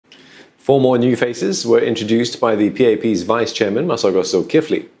Four more new faces were introduced by the PAP's Vice Chairman, Masagos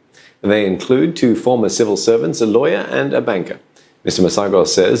Zulkifli. They include two former civil servants, a lawyer and a banker. Mr. Masagos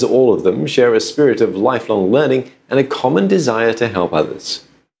says all of them share a spirit of lifelong learning and a common desire to help others.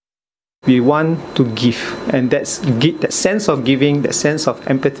 We want to give, and that sense of giving, that sense of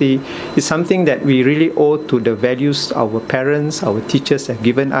empathy is something that we really owe to the values our parents, our teachers have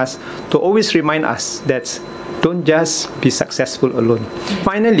given us, to always remind us that don't just be successful alone.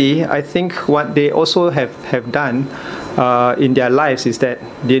 Finally, I think what they also have done in their lives is that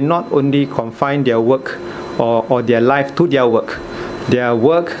they not only confine their work or their life to their work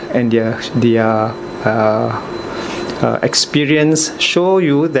and their experience show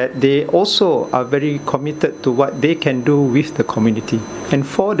you that they also are very committed to what they can do with the community and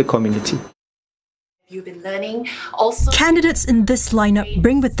for the community. You've been learning also. Candidates in this lineup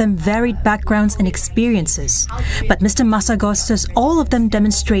bring with them varied backgrounds and experiences. But Mr. Masagos says all of them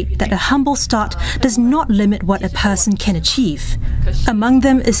demonstrate that a humble start does not limit what a person can achieve. Among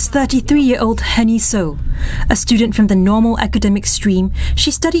them is 33-year-old Hany Soh. A student from the normal academic stream,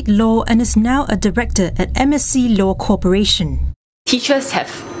 she studied law and is now a director at MSc Law Corporation. Teachers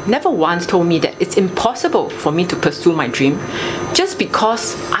have never once told me that it's impossible for me to pursue my dream just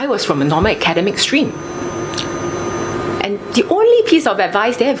because I was from a normal academic stream. And the only piece of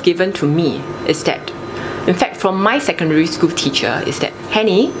advice they have given to me is that, in fact, from my secondary school teacher, is that,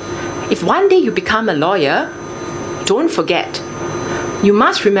 Hany, if one day you become a lawyer, don't forget, you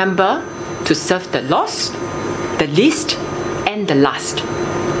must remember to serve the lost, the least, and the last.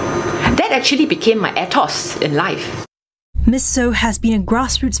 That actually became my ethos in life. Ms. Soh has been a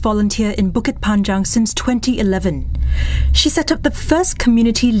grassroots volunteer in Bukit Panjang since 2011. She set up the first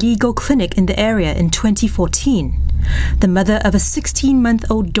community legal clinic in the area in 2014. The mother of a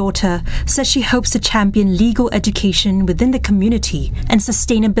 16-month-old daughter says she hopes to champion legal education within the community and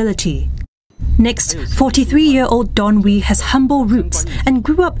sustainability. Next, 43-year-old Don Wee has humble roots and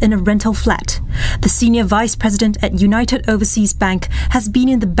grew up in a rental flat. The senior vice president at United Overseas Bank has been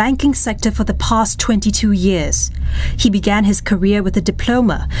in the banking sector for the past 22 years. He began his career with a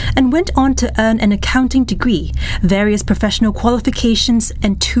diploma and went on to earn an accounting degree, various professional qualifications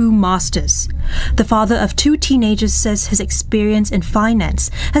and 2 masters. The father of 2 teenagers says his experience in finance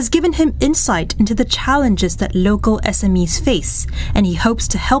has given him insight into the challenges that local SMEs face, and he hopes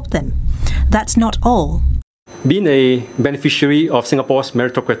to help them. That's not all. Being a beneficiary of Singapore's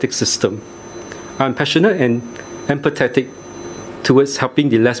meritocratic system, I'm passionate and empathetic towards helping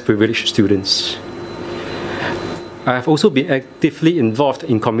the less privileged students. I have also been actively involved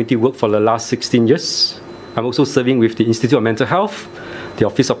in community work for the last 16 years. I'm also serving with the Institute of Mental Health, the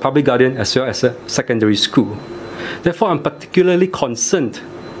Office of Public Guardian, as well as a secondary school. Therefore, I'm particularly concerned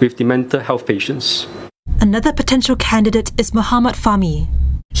with the mental health patients. Another potential candidate is Mohd Fahmi.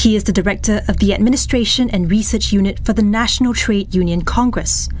 He is the director of the Administration and Research Unit for the National Trade Union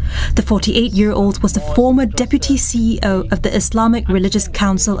Congress. The 48-year-old was the former Deputy CEO of the Islamic Religious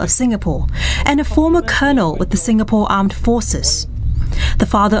Council of Singapore and a former colonel with the Singapore Armed Forces. The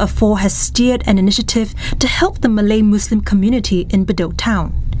father of 4 has steered an initiative to help the Malay Muslim community in Bedok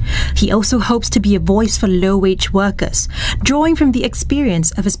Town. He also hopes to be a voice for low-wage workers, drawing from the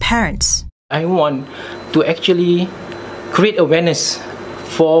experience of his parents. I want to actually create awareness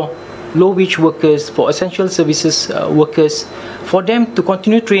for low-wage workers, for essential services workers, for them to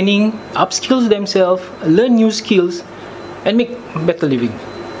continue training, upskill themselves, learn new skills, and make better living.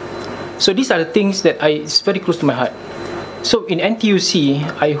 So these are the things that it's very close to my heart. So in NTUC,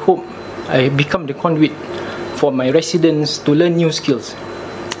 I hope I become the conduit for my residents to learn new skills,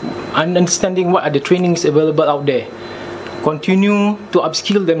 understanding what are the trainings available out there, continue to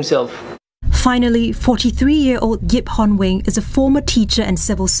upskill themselves. Finally, 43-year-old Yip Hon Weng is a former teacher and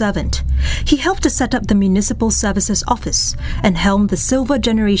civil servant. He helped to set up the Municipal Services Office and helmed the Silver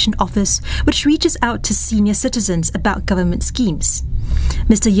Generation Office, which reaches out to senior citizens about government schemes.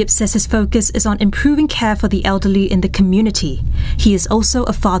 Mr. Yip says his focus is on improving care for the elderly in the community. He is also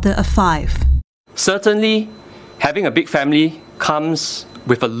a father of 5. Certainly, having a big family comes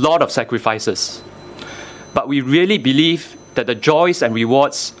with a lot of sacrifices. But we really believe that the joys and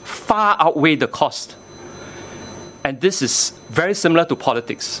rewards far outweigh the cost. And this is very similar to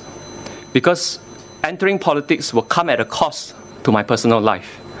politics, because entering politics will come at a cost to my personal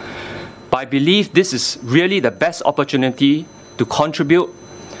life. But I believe this is really the best opportunity to contribute,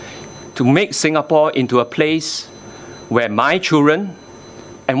 to make Singapore into a place where my children,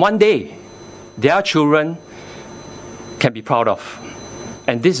 and one day their children, can be proud of.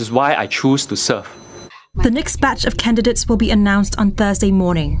 And this is why I choose to serve. The next batch of candidates will be announced on Thursday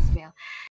morning.